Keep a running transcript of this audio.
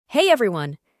Hey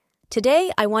everyone!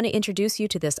 Today I want to introduce you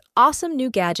to this awesome new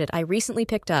gadget I recently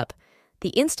picked up, the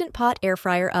Instant Pot Air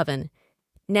Fryer Oven.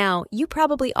 Now, you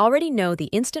probably already know the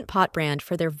Instant Pot brand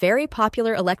for their very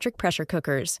popular electric pressure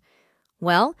cookers.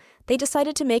 Well, they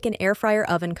decided to make an air fryer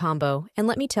oven combo, and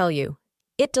let me tell you,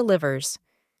 it delivers.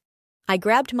 I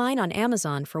grabbed mine on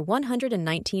Amazon for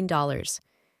 $119.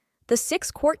 The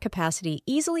 6-quart capacity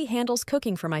easily handles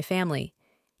cooking for my family.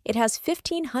 It has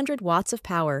 1,500 watts of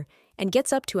power and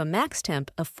gets up to a max temp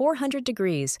of 400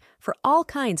 degrees for all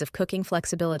kinds of cooking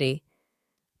flexibility.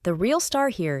 The real star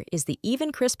here is the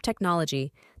Even Crisp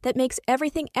technology that makes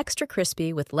everything extra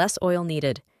crispy with less oil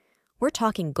needed. We're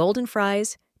talking golden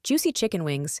fries, juicy chicken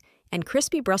wings, and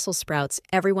crispy Brussels sprouts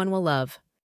everyone will love.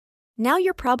 Now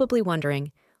you're probably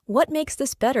wondering, what makes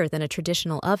this better than a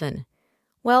traditional oven?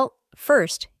 Well,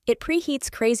 first, it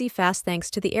preheats crazy fast thanks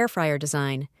to the air fryer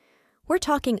design. We're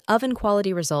talking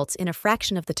oven-quality results in a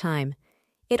fraction of the time.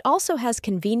 It also has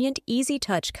convenient,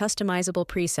 easy-touch customizable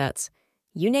presets.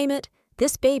 You name it,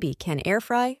 this baby can air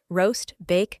fry, roast,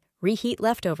 bake, reheat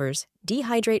leftovers,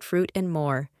 dehydrate fruit, and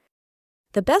more.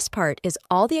 The best part is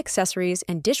all the accessories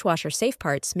and dishwasher safe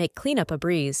parts make cleanup a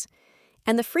breeze.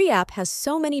 And the free app has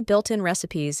so many built-in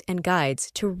recipes and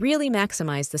guides to really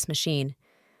maximize this machine.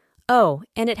 Oh,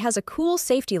 and it has a cool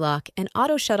safety lock and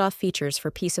auto shutoff features for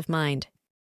peace of mind.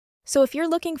 So if you're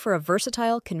looking for a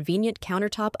versatile, convenient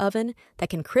countertop oven that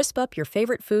can crisp up your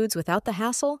favorite foods without the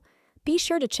hassle, be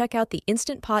sure to check out the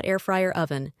Instant Pot Air Fryer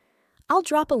Oven. I'll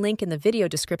drop a link in the video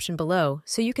description below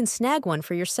so you can snag one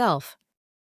for yourself.